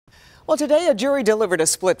Well, today a jury delivered a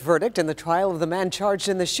split verdict in the trial of the man charged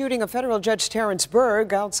in the shooting of federal Judge Terrance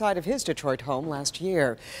Berg outside of his Detroit home last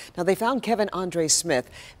year. Now, they found Kevin Andre Smith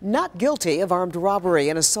not guilty of armed robbery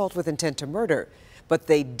and assault with intent to murder. But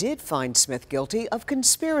they did find Smith guilty of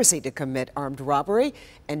conspiracy to commit armed robbery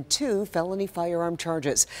and 2 felony firearm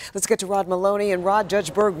charges. Let's get to Rod Maloney. And Rod,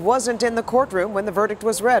 Judge Berg wasn't in the courtroom when the verdict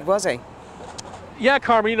was read, was he? Yeah,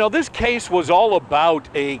 Carmen, you know, this case was all about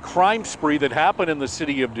a crime spree that happened in the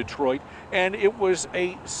city of Detroit, and it was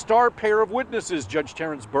a star pair of witnesses, Judge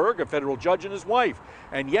Terrance Berg, a federal judge, and his wife.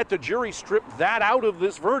 And yet the jury stripped that out of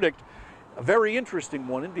this verdict. A very interesting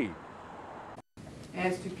one indeed.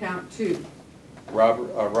 As to count 2.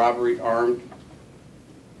 Robbery armed,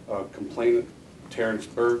 complainant Terrance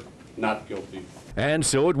Berg, not guilty. And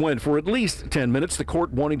so it went for at least 10 minutes, the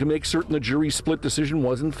court wanting to make certain the jury's split decision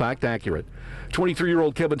was in fact accurate.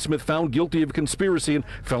 23-year-old Kevin Smith found guilty of conspiracy and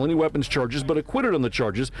felony weapons charges, but acquitted on the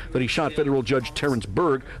charges that he shot federal Judge Terrance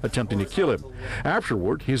Berg attempting to kill him.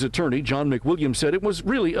 Afterward, his attorney, John McWilliams, said it was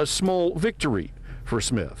really a small victory for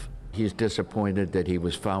Smith. He's disappointed that he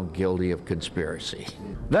was found guilty of conspiracy.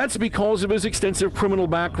 That's because of his extensive criminal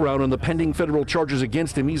background and the pending federal charges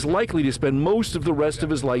against him. He's likely to spend most of the rest of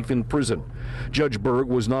his life in prison. Judge Berg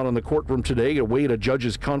was not in the courtroom today, away at a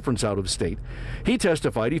judge's conference out of state. He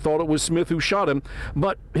testified he thought it was Smith who shot him,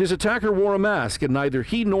 but his attacker wore a mask, and neither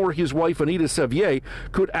he nor his wife, Anita Sevier,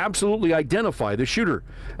 could absolutely identify the shooter.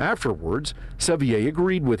 Afterwards, Sevier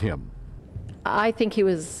agreed with him. I think he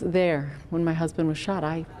was there when my husband was shot.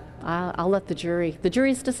 I'll let the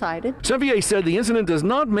jury's decided. Sevier said the incident does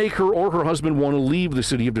not make her or her husband want to leave the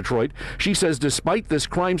city of Detroit. She says despite this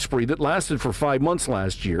crime spree that lasted for 5 months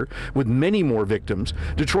last year, with many more victims,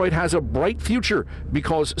 Detroit has a bright future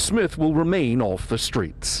because Smith will remain off the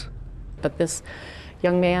streets. But this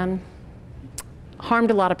young man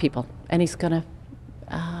harmed a lot of people, and he's going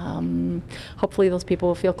to, hopefully those people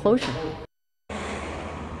will feel closure.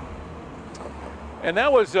 And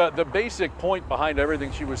that was the basic point behind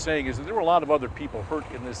everything she was saying, is that there were a lot of other people hurt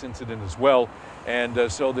in this incident as well.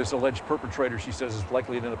 And so this alleged perpetrator, she says, is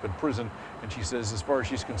likely to end up in prison. And she says, as far as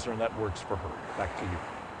she's concerned, that works for her. Back to you.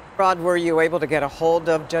 Rod, were you able to get a hold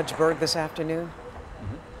of Judge Berg this afternoon?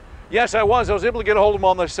 Yes, I was. I was able to get a hold of him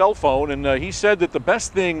on the cell phone. And he said that the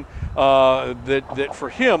best thing that for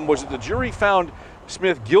him was that the jury found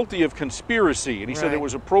Smith guilty of conspiracy, and he said it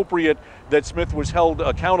was appropriate that Smith was held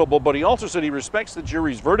accountable, but he also said he respects the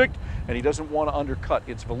jury's verdict and he doesn't want to undercut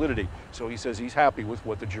its validity. So he says he's happy with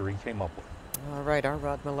what the jury came up with. All right, our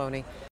Rod Maloney.